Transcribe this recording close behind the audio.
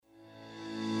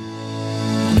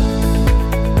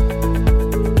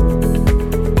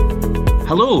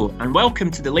and welcome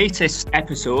to the latest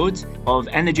episode of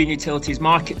Energy and Utilities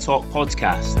Market Talk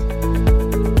podcast.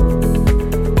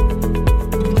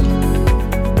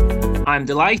 I'm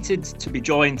delighted to be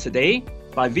joined today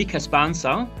by Vikas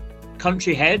Bansal,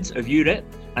 Country Head of Europe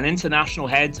and International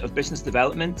Head of Business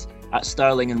Development at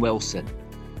Stirling & Wilson.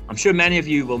 I'm sure many of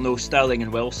you will know Stirling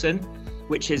 & Wilson,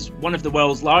 which is one of the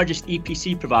world's largest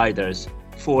EPC providers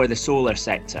for the solar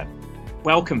sector.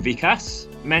 Welcome, Vikas.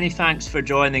 Many thanks for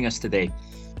joining us today.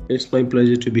 It's my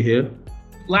pleasure to be here.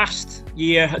 Last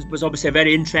year was obviously a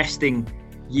very interesting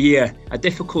year, a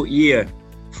difficult year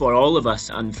for all of us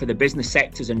and for the business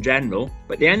sectors in general.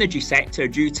 But the energy sector,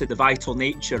 due to the vital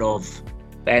nature of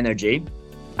energy,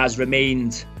 has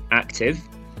remained active.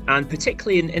 And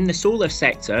particularly in the solar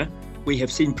sector, we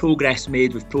have seen progress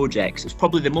made with projects. It's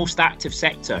probably the most active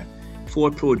sector for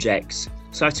projects,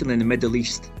 certainly in the Middle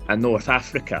East and North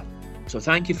Africa. So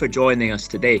thank you for joining us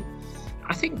today.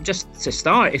 I think just to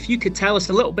start, if you could tell us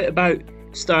a little bit about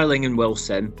Stirling &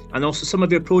 Wilson and also some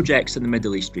of your projects in the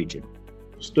Middle East region.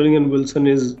 Stirling & Wilson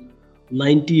is a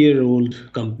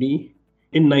 90-year-old company.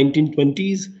 In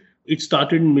 1920s, it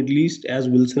started in Middle East as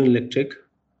Wilson Electric.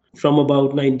 From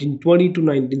about 1920 to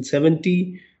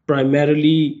 1970,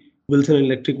 primarily Wilson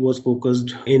Electric was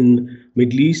focused in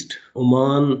Middle East,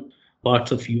 Oman,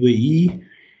 parts of UAE,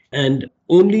 and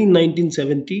only in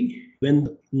 1970, when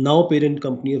the now parent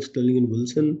company of Stirling &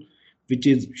 Wilson, which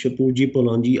is Shapoorji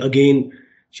Pallonji, again,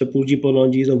 Shapoorji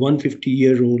Pallonji is a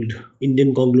 150-year-old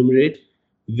Indian conglomerate,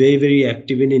 very, very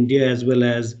active in India as well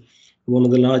as one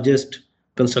of the largest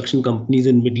construction companies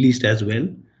in Middle East as well.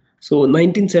 So in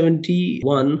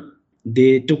 1971,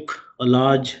 they took a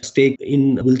large stake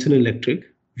in Wilson Electric,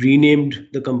 renamed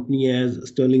the company as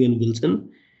Stirling &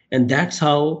 Wilson, and that's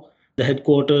how the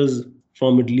headquarters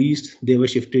from Middle East, they were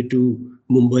shifted to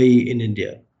Mumbai in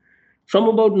India. From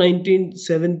about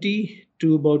 1970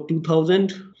 to about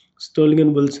 2000,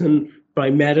 Stirling & Wilson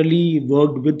primarily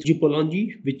worked with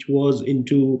Pallonji, which was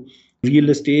into real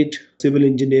estate, civil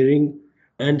engineering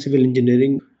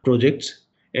projects.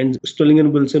 And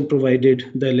Stirling & Wilson provided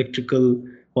the electrical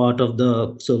part of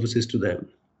the services to them.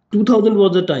 2000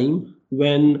 was the time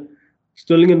when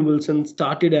Stirling & Wilson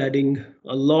started adding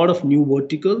a lot of new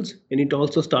verticals, and it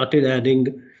also started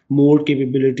adding more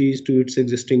capabilities to its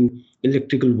existing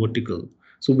electrical vertical.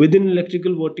 So within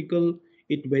electrical vertical,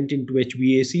 it went into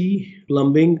HVAC,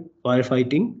 plumbing,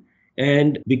 firefighting,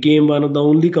 and became one of the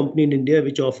only company in India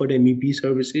which offered MEP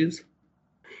services.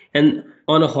 And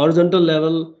on a horizontal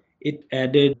level, it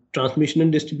added transmission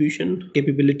and distribution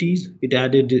capabilities. It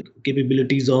added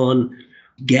capabilities on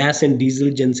gas and diesel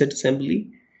genset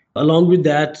assembly. Along with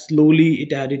that, slowly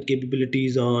it added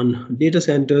capabilities on data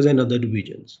centers and other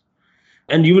divisions.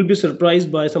 And you will be surprised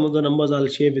by some of the numbers I'll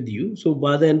share with you. So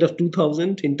by the end of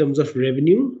 2000, in terms of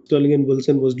revenue, Stirling &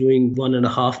 Wilson was doing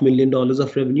 $1.5 million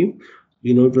of revenue.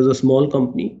 It was a small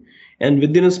company. And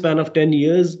within a span of 10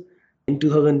 years, in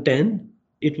 2010,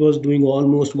 it was doing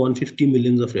almost 150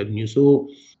 million of revenue. So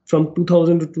from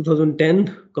 2000 to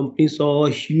 2010, company saw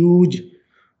a huge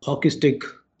hockey stick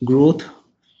growth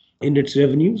in its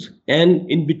revenues. And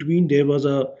in between, there was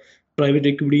a private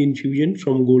equity infusion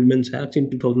from Goldman Sachs in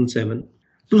 2007.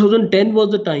 2010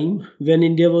 was the time when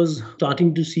India was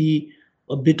starting to see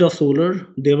a bit of solar.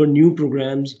 There were new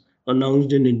programs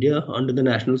announced in India under the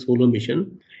National Solar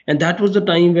Mission. And that was the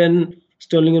time when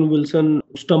Stirling & Wilson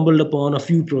stumbled upon a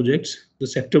few projects. The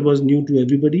sector was new to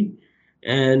everybody.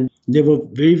 And there were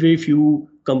very, very few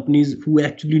companies who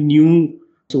actually knew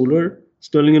solar.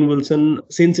 Stirling & Wilson,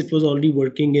 since it was already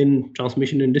working in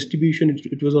transmission and distribution,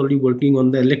 it was already working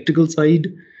on the electrical side.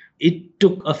 It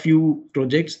took a few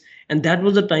projects. And that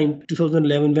was the time,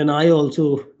 2011, when I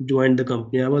also joined the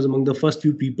company. I was among the first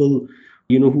few people,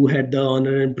 who had the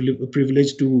honor and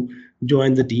privilege to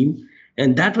join the team.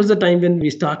 And that was the time when we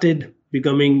started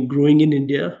growing in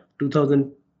India.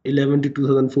 2011 to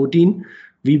 2014,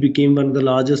 we became one of the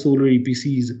largest solar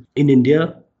EPCs in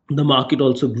India. The market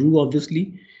also grew,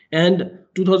 obviously. And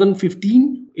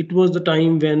 2015, it was the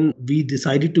time when we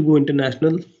decided to go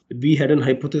international. We had an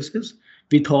hypothesis.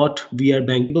 We thought we are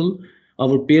bankable.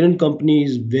 Our parent company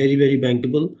is very, very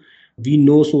bankable. We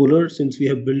know solar since we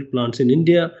have built plants in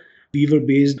India. We were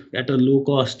based at a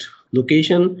low-cost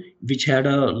location, which had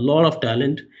a lot of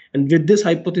talent. And with this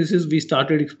hypothesis, we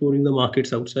started exploring the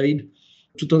markets outside.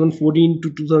 2014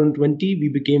 to 2020, we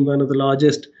became one of the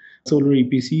largest solar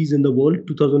EPCs in the world.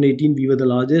 2018, we were the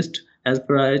largest as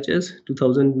per IHS.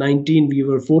 2019, we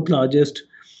were fourth largest,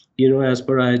 as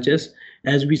per IHS.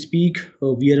 As we speak,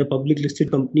 we are a public listed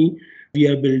company. We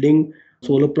are building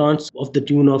solar plants of the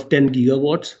tune of 10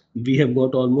 gigawatts. We have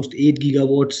got almost 8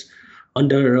 gigawatts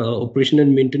under operation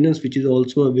and maintenance, which is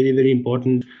also a very, very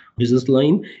important business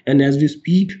line. And as we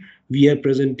speak, we are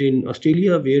present in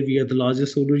Australia, where we are the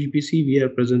largest solar EPC. We are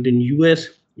present in US,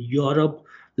 Europe,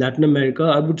 Latin America.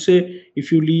 I would say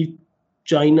if you leave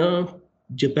China,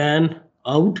 Japan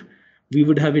out, we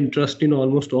would have interest in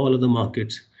almost all of the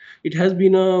markets. It has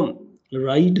been a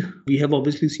ride. We have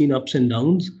obviously seen ups and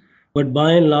downs, but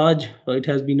by and large, it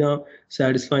has been a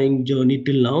satisfying journey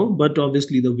till now. But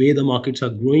obviously, the way the markets are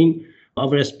growing,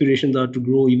 our aspirations are to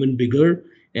grow even bigger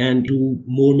and do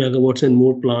more megawatts and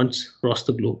more plants across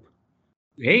the globe.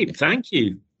 Great, thank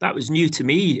you. That was new to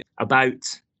me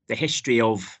about the history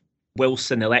of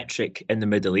Wilson Electric in the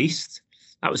Middle East.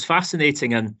 That was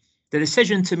fascinating. And the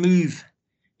decision to move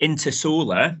into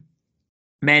solar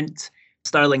meant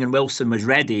Stirling and Wilson was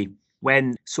ready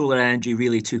when solar energy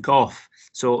really took off.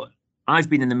 So I've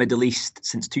been in the Middle East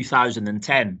since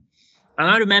 2010. And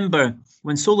I remember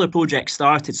when solar projects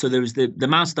started, so there was the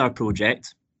Masdar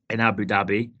project in Abu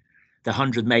Dhabi, the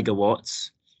 100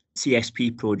 megawatts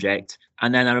CSP project.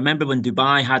 And then I remember when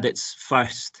Dubai had its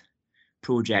first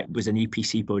project, was an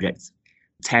EPC project,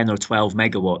 10 or 12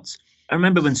 megawatts. I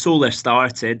remember when solar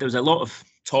started, there was a lot of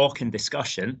talk and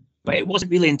discussion, but it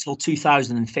wasn't really until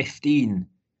 2015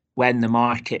 when the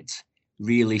market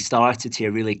really started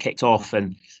here, really kicked off.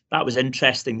 And that was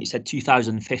interesting. You said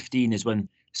 2015 is when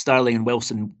Stirling and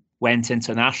Wilson went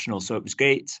international. So it was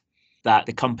great that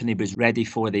the company was ready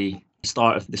for the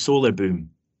start of the solar boom.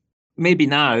 Maybe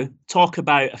now talk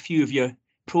about a few of your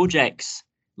projects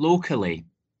locally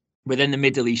within the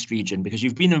Middle East region, because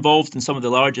you've been involved in some of the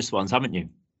largest ones, haven't you?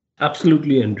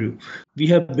 Absolutely, Andrew. We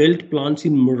have built plants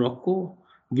in Morocco.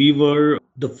 We were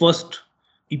the first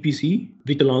EPC,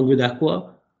 which along with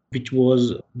Aqua, which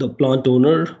was the plant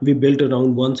owner, we built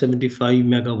around 175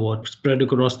 megawatts spread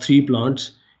across 3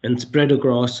 plants and spread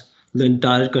across the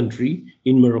entire country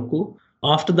in Morocco.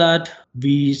 After that,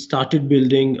 we started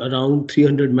building around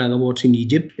 300 megawatts in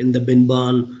Egypt in the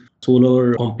Binban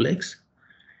solar complex.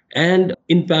 And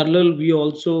in parallel, we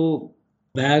also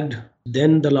bagged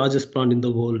then the largest plant in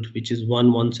the world, which is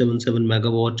 1177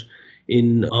 megawatt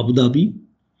in Abu Dhabi.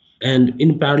 And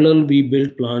in parallel, we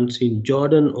built plants in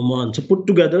Jordan, Oman. So put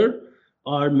together,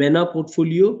 our MENA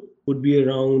portfolio would be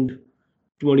around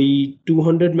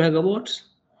 2200 megawatts.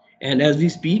 And as we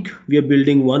speak, we are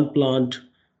building one plant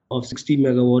of 60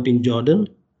 megawatt in Jordan.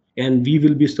 And we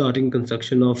will be starting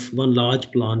construction of one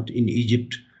large plant in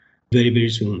Egypt very, very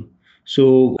soon.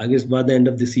 So I guess by the end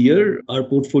of this year, our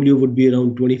portfolio would be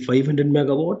around 2500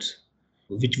 megawatts,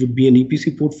 which would be an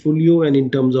EPC portfolio. And in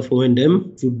terms of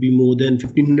O&M, it would be more than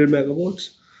 1500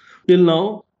 megawatts. Till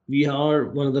now, we are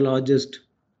one of the largest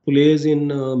players in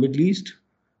Middle East.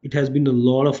 It has been a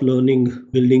lot of learning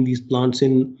building these plants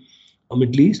in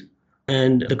Middle East.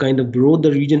 And the kind of growth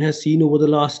the region has seen over the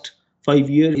last 5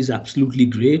 years is absolutely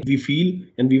great. We feel,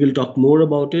 and we will talk more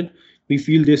about it, we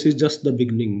feel this is just the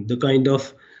beginning. The kind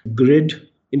of grid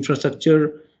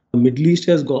infrastructure the Middle East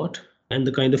has got and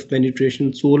the kind of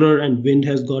penetration solar and wind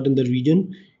has got in the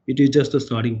region, it is just a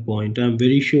starting point. I'm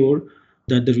very sure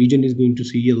that the region is going to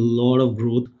see a lot of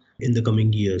growth in the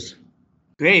coming years.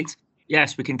 Great.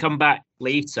 Yes, we can come back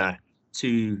later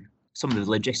to some of the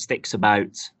logistics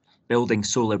about building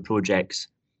solar projects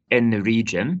in the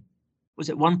region. Was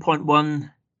it 1.17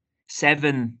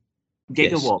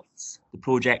 gigawatts, yes, the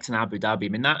project in Abu Dhabi? I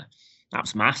mean,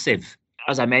 that's massive.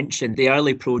 As I mentioned, the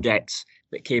early projects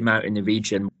that came out in the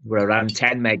region were around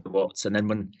 10 megawatts. And then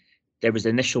when there was the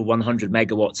initial 100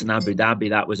 megawatts in Abu Dhabi,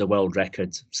 that was a world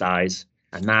record size.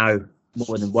 And now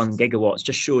more than 1 gigawatt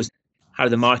just shows how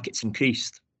the market's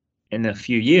increased in a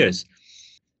few years.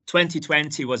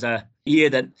 2020 was a year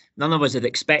that none of us had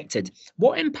expected.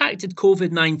 What impact did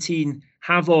COVID-19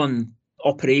 have on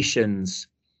operations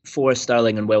for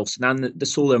Stirling and Wilson and the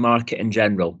solar market in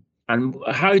general? And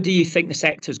how do you think the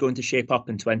sector is going to shape up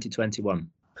in 2021?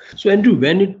 So, Andrew,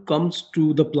 when it comes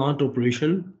to the plant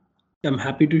operation, I'm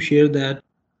happy to share that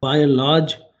by and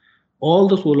large, all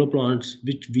the solar plants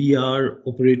which we are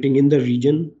operating in the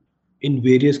region in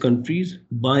various countries,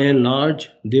 by and large,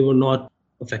 they were not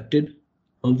affected.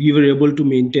 We were able to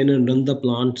maintain and run the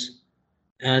plants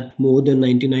at more than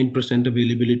 99%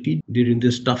 availability during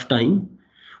this tough time.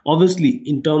 Obviously,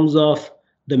 in terms of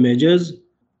the measures,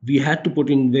 we had to put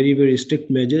in very, very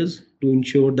strict measures to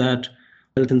ensure that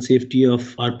health and safety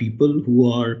of our people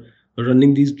who are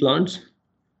running these plants,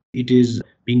 it is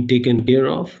being taken care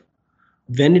of.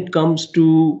 When it comes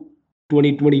to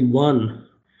 2021,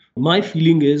 my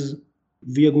feeling is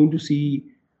we are going to see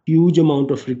huge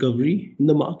amount of recovery in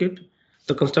the market.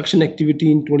 The construction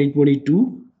activity in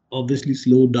 2022 obviously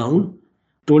slowed down.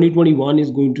 2021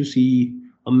 is going to see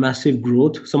a massive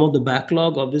growth. Some of the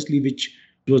backlog, obviously, which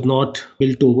was not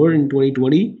built over in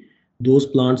 2020, those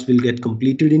plants will get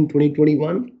completed in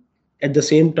 2021. At the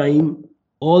same time,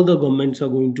 all the governments are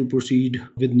going to proceed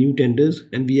with new tenders,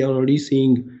 and we are already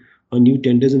seeing new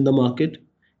tenders in the market.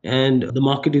 And the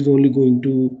market is only going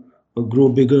to grow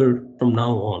bigger from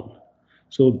now on.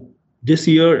 So this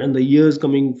year and the years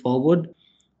coming forward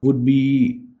would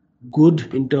be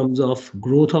good in terms of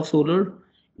growth of solar.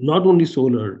 Not only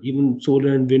solar, even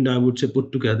solar and wind, I would say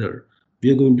put together.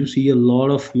 We are going to see a lot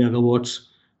of megawatts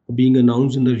being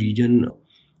announced in the region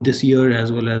this year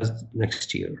as well as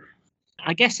next year.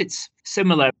 I guess it's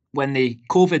similar when the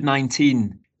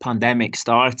COVID-19 pandemic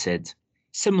started.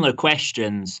 Similar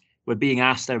questions were being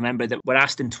asked. I remember that were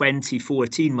asked in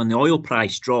 2014 when the oil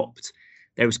price dropped.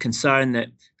 There was concern that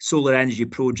solar energy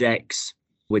projects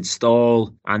would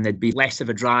stall and there'd be less of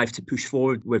a drive to push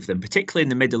forward with them, particularly in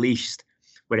the Middle East,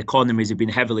 where economies have been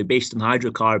heavily based on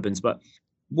hydrocarbons. But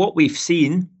what we've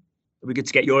seen, we get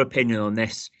to get your opinion on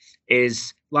this,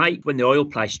 is like when the oil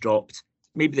price dropped,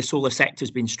 maybe the solar sector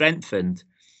has been strengthened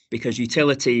because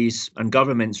utilities and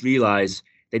governments realise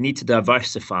they need to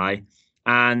diversify.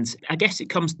 And I guess it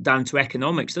comes down to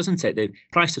economics, doesn't it? The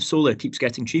price of solar keeps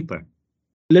getting cheaper.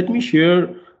 Let me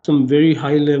share some very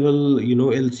high level,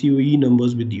 LCOE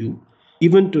numbers with you.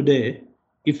 Even today,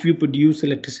 if you produce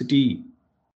electricity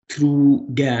through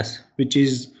gas, which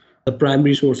is the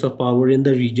primary source of power in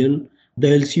the region, the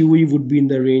LCOE would be in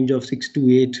the range of $6 to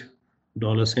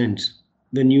 $8.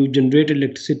 When you generate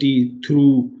electricity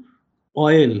through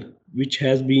oil, which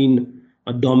has been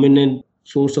a dominant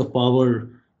source of power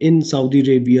in Saudi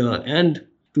Arabia and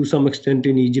to some extent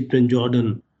in Egypt and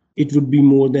Jordan, it would be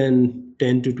more than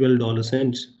 $10 to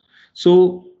 $12.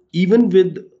 So even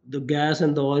with the gas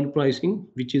and the oil pricing,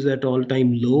 which is at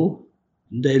all-time low,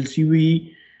 the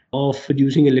LCOE of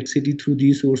producing electricity through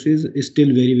these sources is still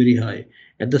very, very high.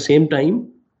 At the same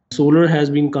time, solar has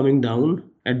been coming down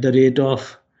at the rate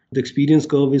of the experience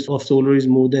curve of solar is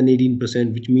more than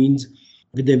 18%, which means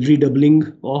with every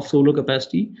doubling of solar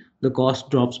capacity, the cost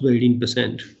drops by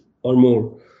 18% or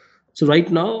more. So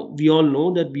right now, we all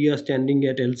know that we are standing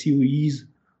at LCOEs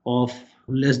of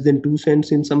less than 2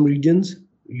 cents in some regions.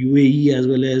 UAE as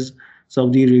well as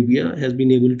Saudi Arabia has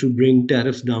been able to bring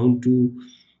tariffs down to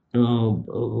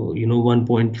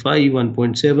 1.5,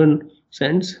 1.7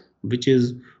 cents, which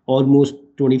is almost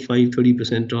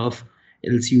 25-30% of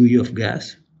LCOE of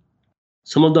gas.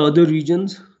 Some of the other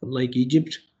regions like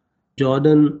Egypt,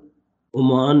 Jordan,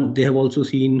 Oman, they have also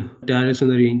seen tariffs in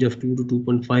the range of 2 to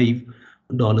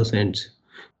 2.5 cents.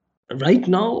 Right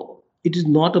now, it is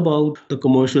not about the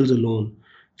commercials alone.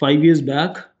 5 years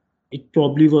back, it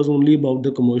probably was only about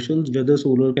the commercials, whether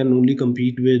solar can only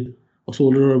compete with, or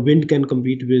solar or wind can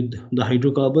compete with the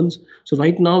hydrocarbons. So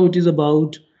right now, it is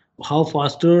about how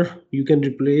faster you can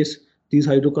replace these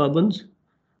hydrocarbons.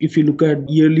 If you look at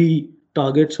yearly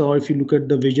targets, or if you look at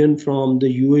the vision from the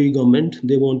UAE government,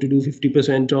 they want to do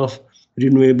 50% of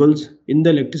renewables in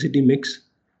the electricity mix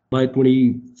by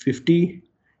 2050.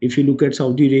 If you look at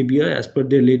Saudi Arabia, as per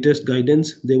their latest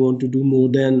guidance, they want to do more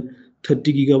than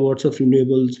 30 gigawatts of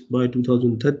renewables by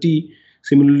 2030.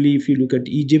 Similarly, if you look at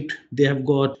Egypt, they have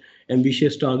got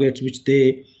ambitious targets which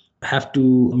they have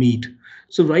to meet.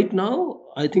 So right now,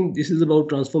 I think this is about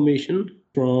transformation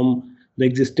from the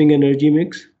existing energy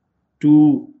mix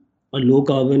to a low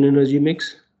carbon energy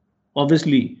mix.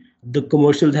 Obviously, the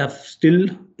commercials have still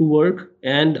to work.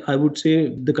 And I would say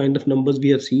the kind of numbers we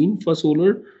have seen for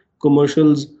solar,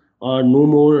 commercials are no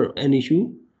more an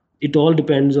issue. It all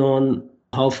depends on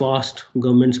how fast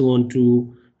governments want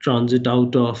to transit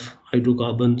out of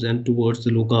hydrocarbons and towards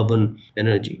the low carbon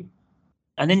energy.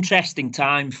 An interesting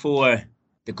time for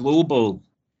the global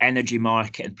energy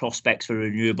market and prospects for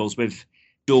renewables, with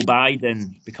Joe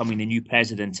Biden becoming the new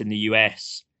president in the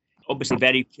US. Obviously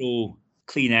very pro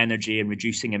clean energy and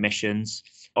reducing emissions.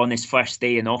 On his first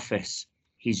day in office,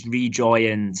 he's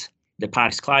rejoined the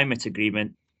Paris Climate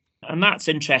Agreement. And that's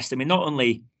interesting. I mean, not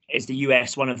only is the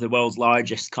US one of the world's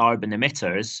largest carbon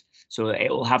emitters, so it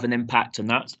will have an impact on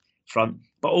that front,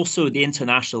 but also the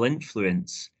international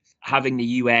influence, having the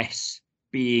US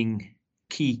being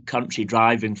key country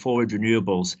driving forward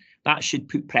renewables, that should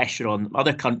put pressure on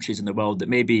other countries in the world that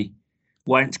maybe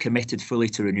weren't committed fully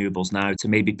to renewables now to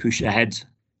maybe push ahead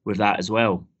with that as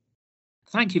well.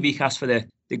 Thank you, Vikas, for the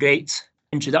great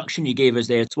introduction you gave us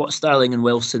there to what Stirling and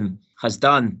Wilson has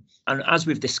done. And as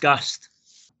we've discussed,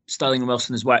 Stirling and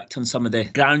Wilson has worked on some of the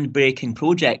groundbreaking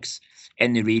projects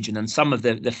in the region, and some of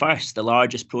the first, the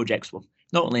largest projects, well,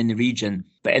 not only in the region,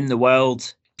 but in the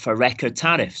world for record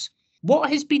tariffs.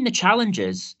 What has been the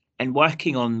challenges in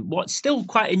working on what's still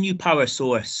quite a new power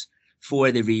source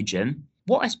for the region.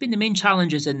 What has been the main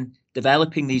challenges in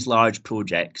developing these large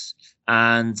projects,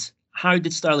 and how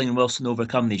did Stirling and Wilson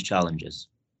overcome these challenges?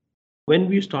 When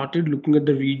we started looking at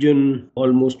the region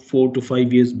almost 4 to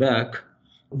 5 years back,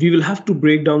 we will have to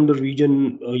break down the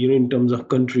region, in terms of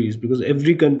countries, because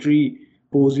every country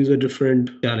poses a different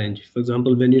challenge. For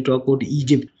example, when you talk about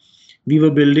Egypt, we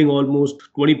were building almost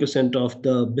 20% of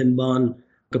the Benban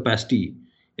capacity,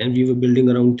 and we were building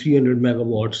around 300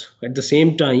 megawatts. At the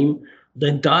same time, the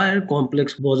entire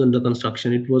complex was under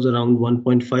construction. It was around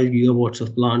 1.5 gigawatts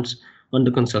of plants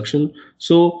under construction.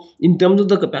 So, in terms of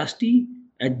the capacity,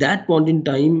 at that point in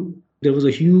time, there was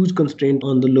a huge constraint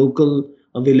on the local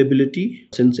availability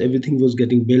since everything was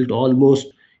getting built almost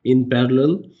in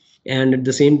parallel. And at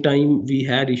the same time, we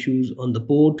had issues on the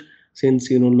port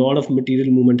since a lot of material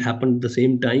movement happened at the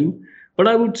same time. But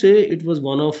I would say it was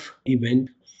one-off event,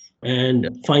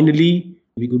 and finally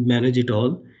we could manage it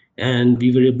all, and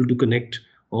we were able to connect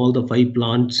all the 5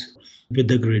 plants with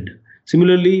the grid.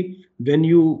 Similarly, when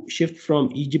you shift from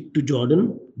Egypt to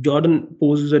Jordan, Jordan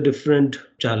poses a different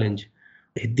challenge.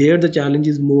 There, the challenge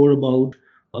is more about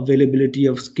availability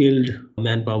of skilled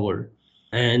manpower.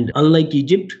 And unlike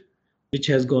Egypt, which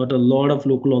has got a lot of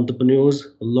local entrepreneurs,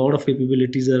 a lot of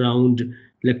capabilities around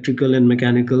electrical and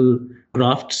mechanical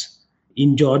crafts,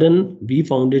 in Jordan, we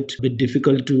found it a bit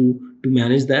difficult to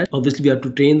manage that. Obviously, we had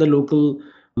to train the local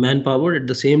manpower. At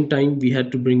the same time, we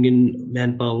had to bring in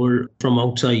manpower from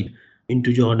outside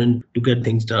into Jordan to get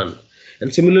things done.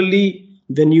 And similarly,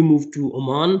 when you move to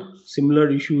Oman, similar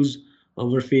issues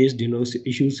were faced,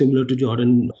 issues similar to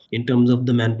Jordan in terms of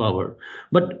the manpower.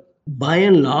 But by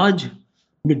and large,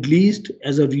 Middle East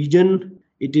as a region,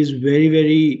 it is very,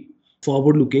 very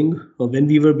forward looking. When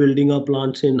we were building our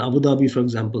plants in Abu Dhabi, for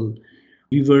example,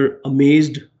 we were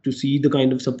amazed to see the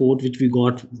kind of support which we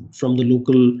got from the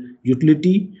local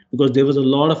utility, because there was a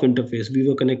lot of interface. We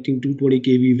were connecting 220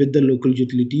 kV with the local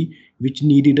utility, which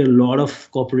needed a lot of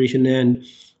cooperation and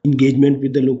engagement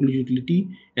with the local utility.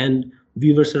 And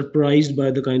we were surprised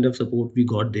by the kind of support we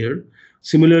got there.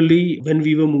 Similarly, when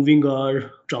we were moving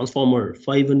our transformer,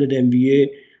 500 MVA,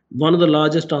 one of the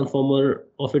largest transformer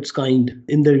of its kind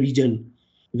in the region,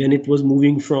 when it was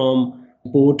moving from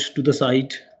port to the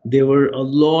site, there were a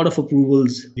lot of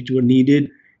approvals which were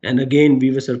needed. And again,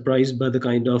 we were surprised by the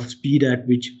kind of speed at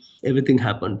which everything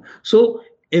happened. So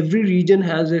every region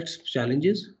has its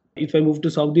challenges. If I move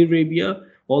to Saudi Arabia,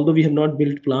 although we have not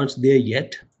built plants there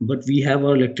yet, but we have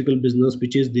our electrical business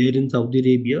which is there in Saudi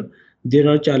Arabia. There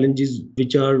are challenges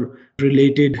which are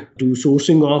related to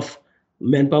sourcing of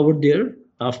manpower there.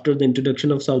 After the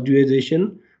introduction of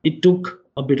Saudiization, it took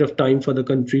a bit of time for the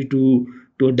country to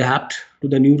adapt to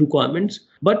the new requirements.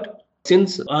 But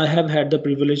since I have had the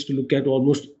privilege to look at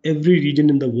almost every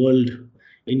region in the world,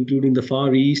 including the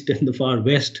Far East and the Far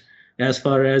West, as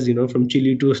far as, from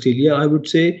Chile to Australia, I would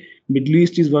say Middle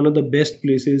East is one of the best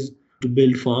places to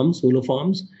build farms, solar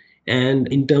farms. And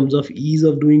in terms of ease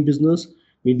of doing business,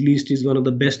 Middle East is one of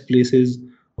the best places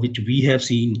which we have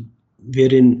seen,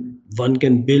 wherein one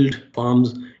can build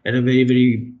farms at a very,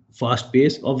 very fast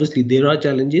pace. Obviously, there are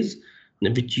challenges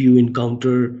which you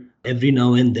encounter every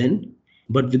now and then,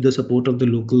 but with the support of the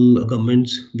local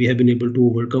governments, we have been able to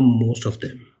overcome most of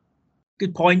them.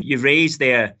 Good point you've raised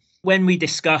there. When we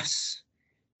discuss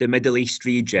the Middle East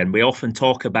region, we often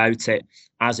talk about it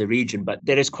as a region, but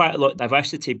there is quite a lot of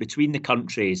diversity between the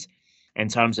countries in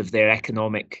terms of their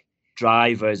economic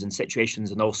drivers and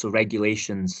situations, and also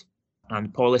regulations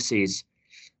and policies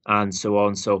and so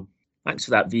on. So thanks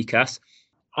for that, Vikas.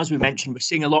 As we mentioned, we're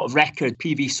seeing a lot of record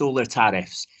PV solar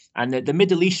tariffs, and the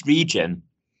Middle East region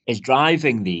is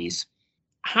driving these.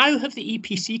 How have the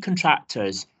EPC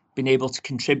contractors been able to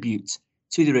contribute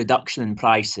to the reduction in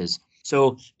prices?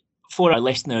 So for our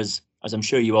listeners, as I'm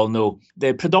sure you all know,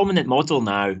 the predominant model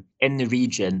now in the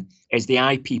region is the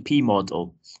IPP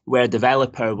model, where a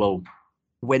developer will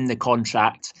win the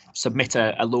contract, submit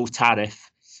a low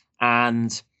tariff,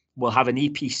 and will have an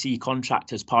EPC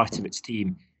contractor as part of its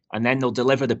team. And then they'll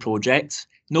deliver the project,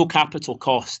 no capital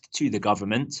cost to the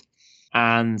government,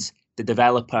 and the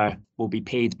developer will be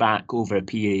paid back over a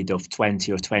period of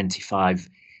 20 or 25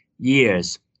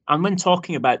 years. And when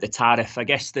talking about the tariff, I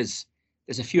guess there's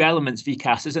a few elements,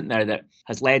 Vikas, isn't there, that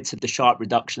has led to the sharp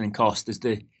reduction in cost. There's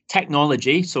the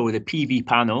technology, so the PV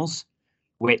panels,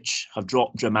 which have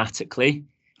dropped dramatically,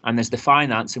 and there's the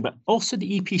financing, but also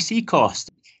the EPC cost.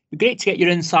 It'd be great to get your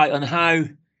insight on how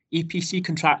EPC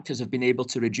contractors have been able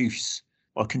to reduce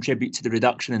or contribute to the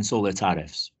reduction in solar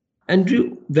tariffs.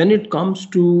 Andrew, when it comes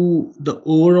to the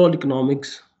overall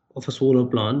economics of a solar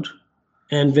plant,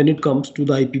 and when it comes to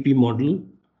the IPP model,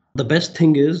 the best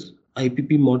thing is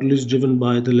IPP model is driven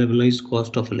by the levelized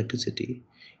cost of electricity.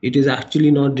 It is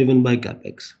actually not driven by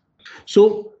capex.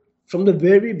 So from the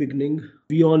very beginning,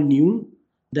 we all knew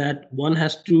that one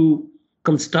has to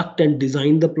construct and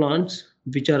design the plants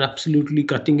which are absolutely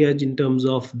cutting edge in terms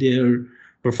of their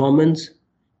performance,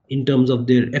 in terms of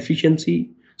their efficiency.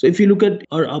 So if you look at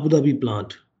our Abu Dhabi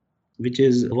plant, which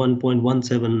is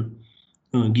 1.17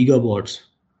 gigawatts,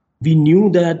 we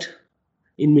knew that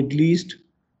in Middle East,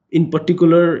 in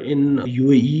particular in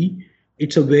UAE,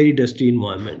 it's a very dusty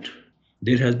environment.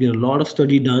 There has been a lot of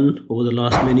study done over the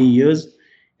last many years,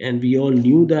 and we all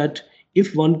knew that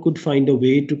if one could find a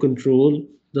way to control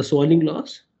the soiling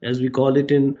loss, as we call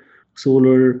it in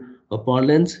solar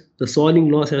parlance, the soiling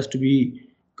loss has to be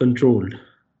controlled.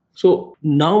 So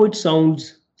now it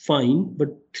sounds fine, but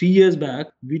 3 years back,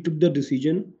 we took the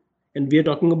decision, and we are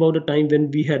talking about a time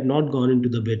when we had not gone into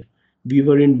the bid. We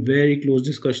were in very close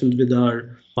discussions with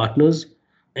our partners,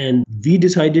 and we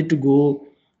decided to go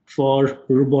for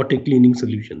robotic cleaning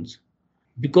solutions.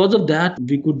 Because of that,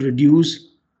 we could reduce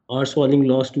our soiling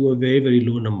loss to a very, very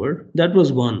low number. That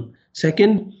was one.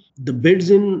 Second, the bids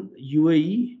in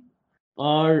UAE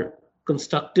are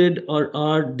constructed or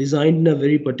are designed in a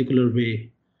very particular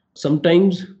way.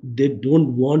 Sometimes they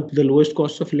don't want the lowest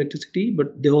cost of electricity,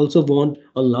 but they also want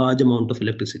a large amount of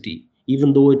electricity,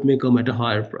 even though it may come at a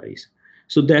higher price.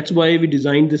 So that's why we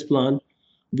designed this plant.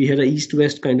 We had a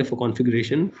east-west kind of a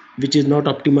configuration, which is not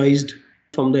optimized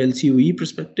from the LCOE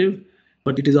perspective,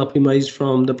 but it is optimized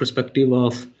from the perspective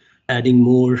of adding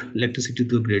more electricity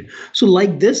to the grid. So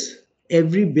like this,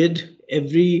 every bid,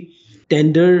 every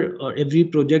tender or every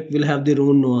project will have their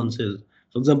own nuances.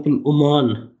 For example,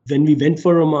 Oman, when we went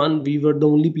for Oman, we were the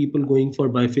only people going for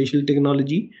bifacial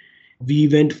technology. We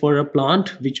went for a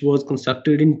plant which was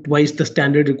constructed in twice the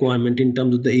standard requirement in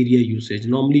terms of the area usage.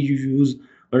 Normally you use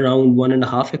around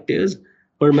 1.5 hectares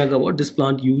per megawatt. This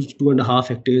plant used 2.5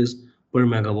 hectares per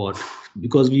megawatt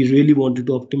because we really wanted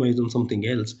to optimize on something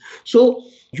else. So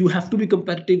you have to be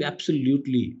competitive,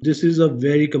 absolutely. This is a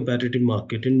very competitive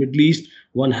market. In Middle East,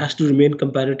 one has to remain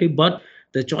competitive, but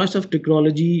the choice of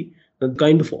technology, the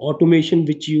kind of automation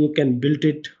which you can build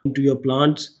it into your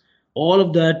plants, all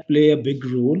of that play a big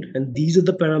role. And these are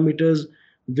the parameters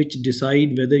which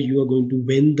decide whether you are going to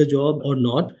win the job or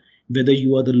not, whether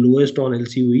you are the lowest on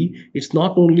LCOE. It's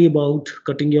not only about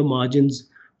cutting your margins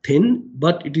thin,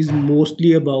 but it is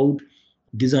mostly about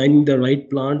designing the right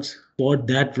plants for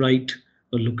that right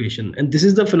location. And this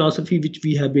is the philosophy which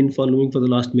we have been following for the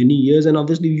last many years. And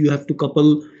obviously, you have to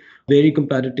couple very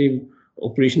competitive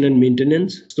operation and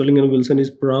maintenance. Sterling and Wilson is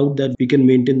proud that we can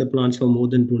maintain the plants for more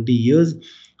than 20 years.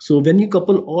 So when you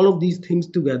couple all of these things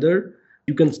together,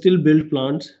 you can still build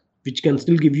plants which can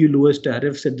still give you lowest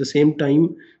tariffs. At the same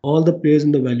time, all the players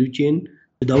in the value chain,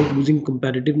 without losing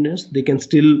competitiveness, they can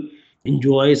still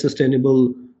enjoy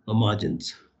sustainable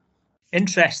margins.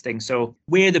 Interesting. So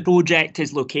where the project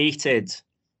is located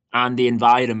and the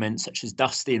environment, such as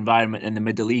dusty environment in the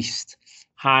Middle East,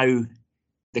 how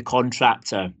the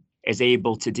contractor is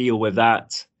able to deal with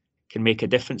that can make a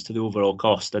difference to the overall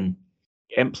cost and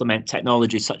implement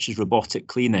technologies such as robotic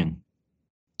cleaning.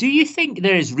 Do you think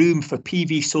there is room for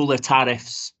PV solar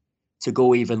tariffs to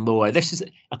go even lower? This is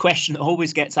a question that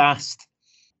always gets asked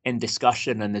in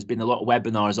discussion, and there's been a lot of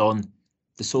webinars on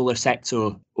the solar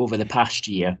sector over the past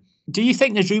year. Do you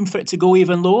think there's room for it to go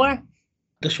even lower?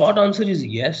 The short answer is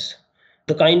yes.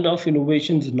 The kind of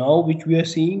innovations now which we are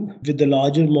seeing with the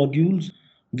larger modules,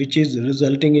 which is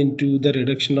resulting into the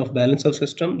reduction of balance of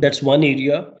system, that's one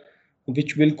area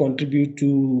which will contribute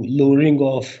to lowering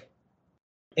of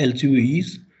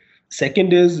LCOEs.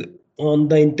 Second is on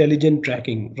the intelligent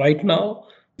tracking. Right now,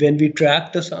 when we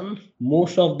track the sun,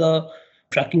 most of the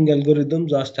tracking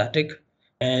algorithms are static.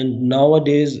 And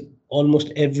nowadays,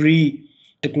 almost every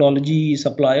technology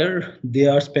supplier, they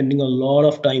are spending a lot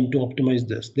of time to optimize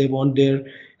this. They want their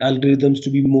algorithms to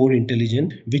be more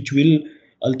intelligent, which will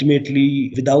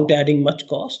ultimately, without adding much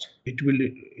cost, it will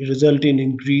result in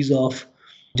increase of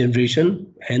generation,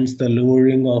 hence the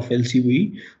lowering of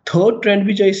LCOE. Third trend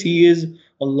which I see is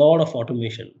a lot of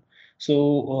automation.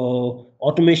 So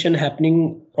automation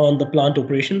happening on the plant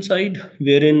operation side,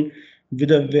 wherein with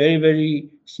a very,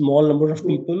 very small number of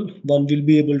people, one will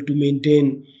be able to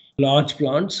maintain large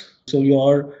plants. So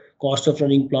your cost of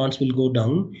running plants will go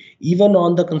down. Even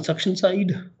on the construction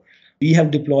side, we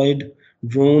have deployed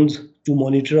drones to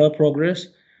monitor our progress.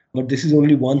 But this is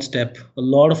only one step. A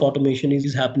lot of automation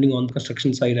is happening on the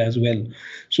construction side as well.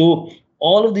 So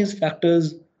all of these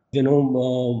factors,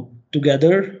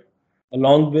 together,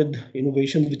 along with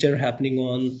innovations which are happening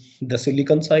on the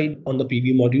silicon side, on the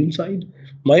PV module side,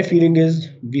 my feeling is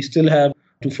we still have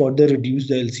to further reduce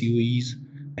the LCOEs,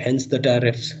 hence the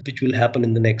tariffs, which will happen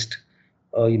in the next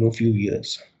few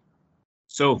years.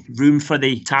 So room for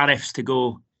the tariffs to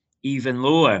go even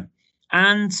lower.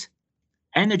 And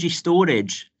energy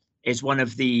storage is one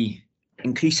of the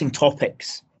increasing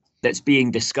topics that's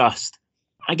being discussed.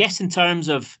 I guess in terms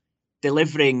of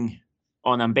delivering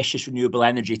on ambitious renewable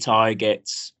energy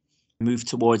targets, move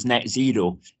towards net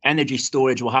zero, energy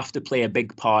storage will have to play a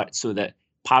big part so that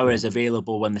power is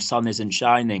available when the sun isn't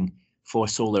shining for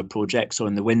solar projects or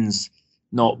when the wind's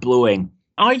not blowing.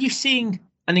 Are you seeing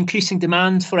an increasing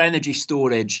demand for energy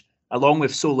storage along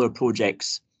with solar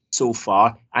projects so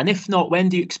far? And if not, when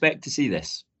do you expect to see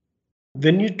this?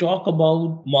 When you talk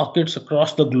about markets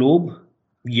across the globe,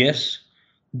 yes,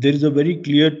 there is a very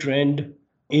clear trend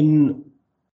in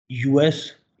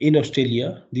US, in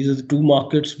Australia. These are the two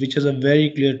markets which has a very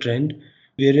clear trend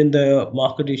wherein the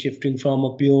market is shifting from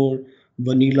a pure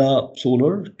vanilla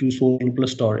solar to solar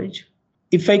plus storage.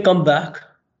 If I come back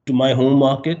to my home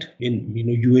market in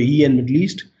UAE and Middle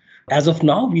East, as of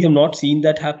now, we have not seen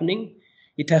that happening.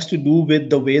 It has to do with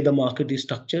the way the market is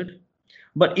structured.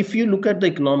 But if you look at the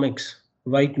economics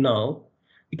right now,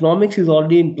 economics is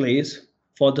already in place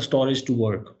for the storage to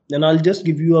work. And I'll just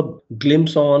give you a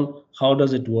glimpse on how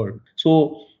does it work.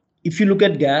 So if you look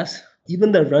at gas,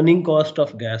 even the running cost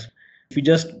of gas, if you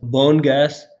just burn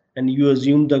gas and you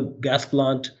assume the gas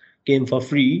plant came for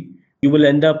free, you will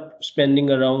end up spending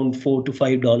around $4 to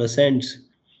 $5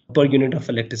 per unit of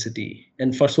electricity.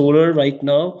 And for solar right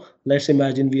now, let's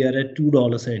imagine we are at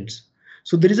 $2.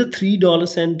 So there is a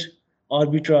 $3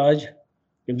 arbitrage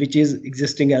which is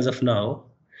existing as of now.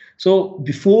 So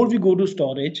before we go to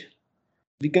storage,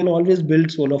 we can always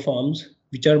build solar farms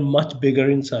which are much bigger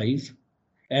in size,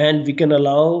 and we can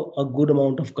allow a good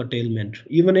amount of curtailment.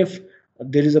 Even if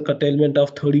there is a curtailment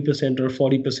of 30% or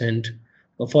 40%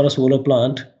 for a solar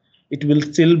plant, it will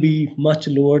still be much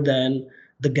lower than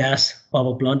the gas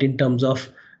power plant in terms of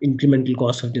incremental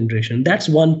cost of generation. That's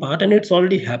one part, and it's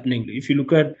already happening. If you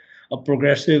look at a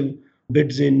progressive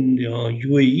bids in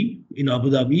UAE, in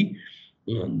Abu Dhabi,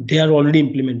 they are already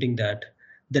implementing that.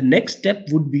 The next step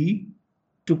would be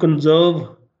to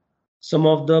conserve some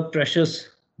of the precious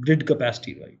grid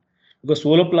capacity, right? Because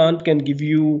solar plant can give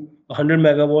you 100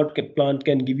 megawatt, plant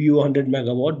can give you 100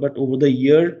 megawatt, but over the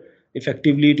year,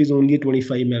 effectively, it is only a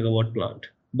 25 megawatt plant,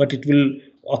 but it will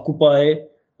occupy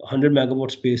 100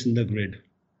 megawatt space in the grid.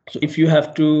 So if you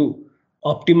have to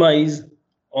optimize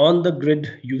on the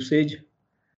grid usage,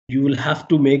 you will have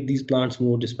to make these plants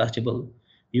more dispatchable.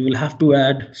 You will have to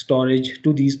add storage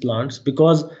to these plants,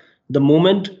 because the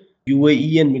moment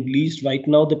UAE and Middle East, right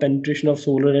now, the penetration of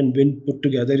solar and wind put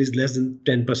together is less than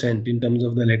 10% in terms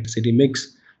of the electricity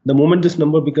mix. The moment this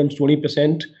number becomes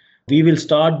 20%, we will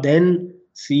start then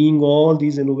seeing all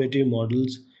these innovative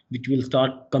models which will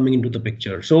start coming into the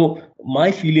picture. So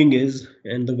my feeling is,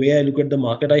 and the way I look at the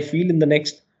market, I feel in the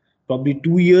next probably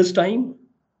 2 years' time,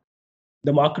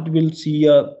 the market will see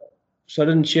a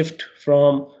sudden shift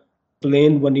from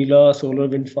plain vanilla solar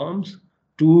wind farms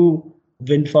to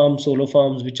wind farms, solar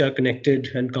farms, which are connected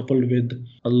and coupled with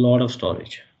a lot of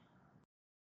storage.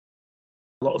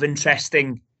 A lot of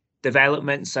interesting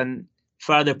developments and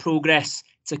further progress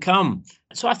to come.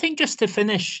 So I think just to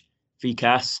finish,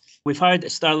 Vikas, we've heard that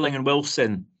Stirling and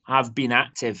Wilson have been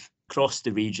active across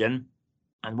the region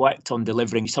and worked on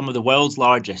delivering some of the world's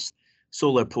largest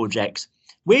solar projects.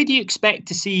 Where do you expect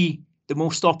to see the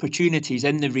most opportunities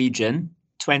in the region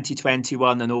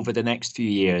 2021 and over the next few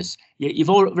years? You've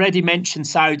already mentioned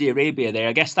Saudi Arabia there.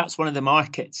 I guess that's one of the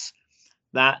markets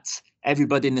that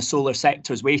everybody in the solar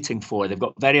sector is waiting for. They've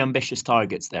got very ambitious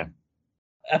targets there.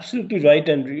 Absolutely right,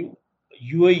 Andrew.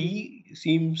 UAE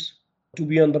seems to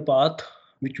be on the path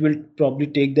which will probably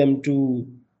take them to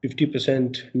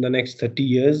 50% in the next 30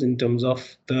 years in terms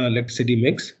of the electricity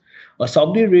mix.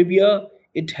 Saudi Arabia,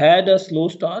 it had a slow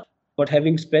start, but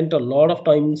having spent a lot of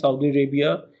time in Saudi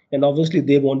Arabia, and obviously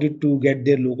they wanted to get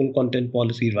their local content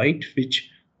policy right, which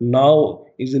now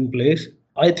is in place.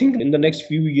 I think in the next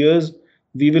few years,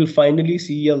 we will finally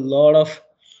see a lot of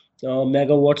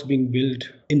megawatts being built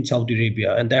in Saudi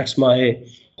Arabia. And that's my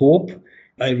hope.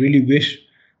 I really wish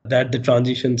that the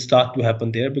transition start to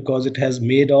happen there, because it has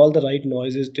made all the right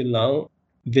noises till now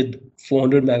with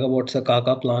 400 megawatts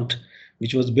Sakaka plant,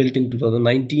 which was built in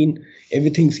 2019.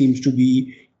 Everything seems to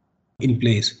be in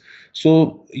place.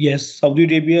 So yes, Saudi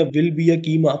Arabia will be a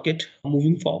key market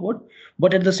moving forward.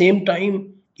 But at the same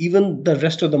time, even the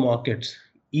rest of the markets,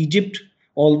 Egypt,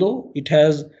 although it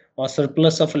has a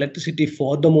surplus of electricity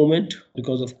for the moment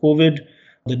because of COVID,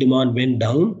 the demand went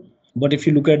down. But if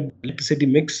you look at electricity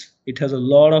mix, it has a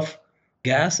lot of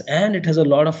gas and it has a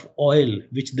lot of oil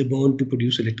which they burn to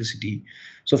produce electricity.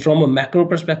 So from a macro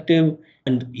perspective,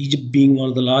 and Egypt being one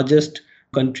of the largest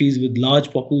countries with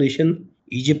large population,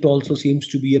 Egypt also seems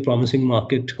to be a promising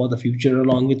market for the future,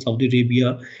 along with Saudi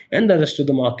Arabia and the rest of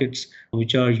the markets,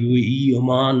 which are UAE,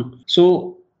 Oman.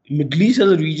 So Middle East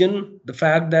as a region, the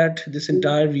fact that this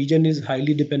entire region is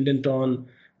highly dependent on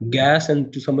gas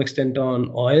and to some extent on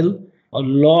oil, a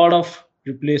lot of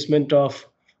replacement of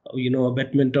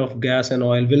abatement of gas and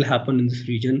oil will happen in this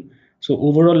region. So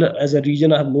overall, as a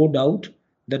region, I have no doubt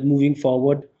that moving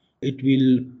forward, it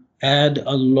will add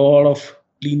a lot of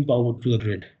clean power to the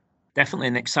grid. Definitely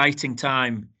an exciting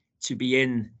time to be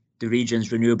in the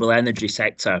region's renewable energy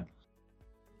sector.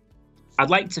 I'd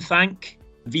like to thank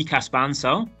Vikas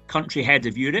Bansal, Country Head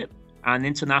of Europe and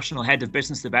International Head of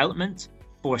Business Development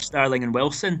for Sterling &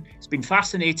 Wilson. It's been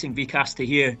fascinating, Vikas, to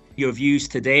hear your views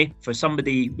today for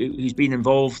somebody who's been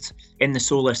involved in the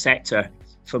solar sector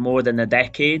for more than a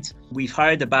decade. We've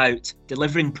heard about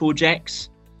delivering projects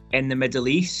in the Middle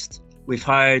East. We've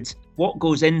heard what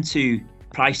goes into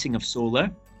pricing of solar,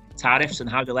 tariffs, and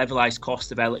how the levelized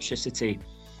cost of electricity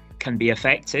can be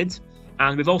affected.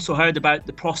 And we've also heard about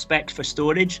the prospects for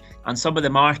storage and some of the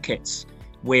markets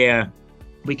where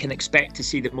we can expect to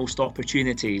see the most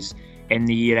opportunities in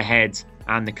the year ahead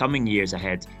and the coming years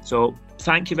ahead. So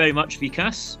thank you very much,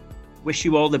 Vikas. Wish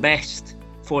you all the best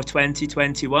for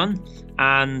 2021.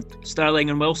 And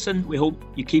Sterling & Wilson, we hope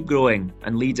you keep growing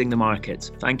and leading the market.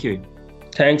 Thank you.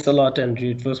 Thanks a lot, Andrew.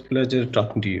 It was a pleasure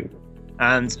talking to you.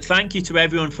 And thank you to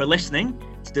everyone for listening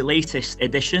to the latest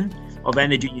edition of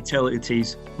Energy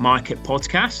Utilities Market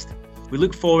Podcast. We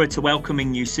look forward to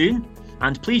welcoming you soon.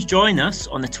 And please join us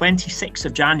on the 26th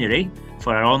of January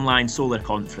for our online solar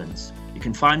conference. You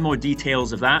can find more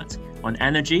details of that on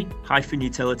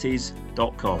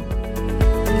energy-utilities.com.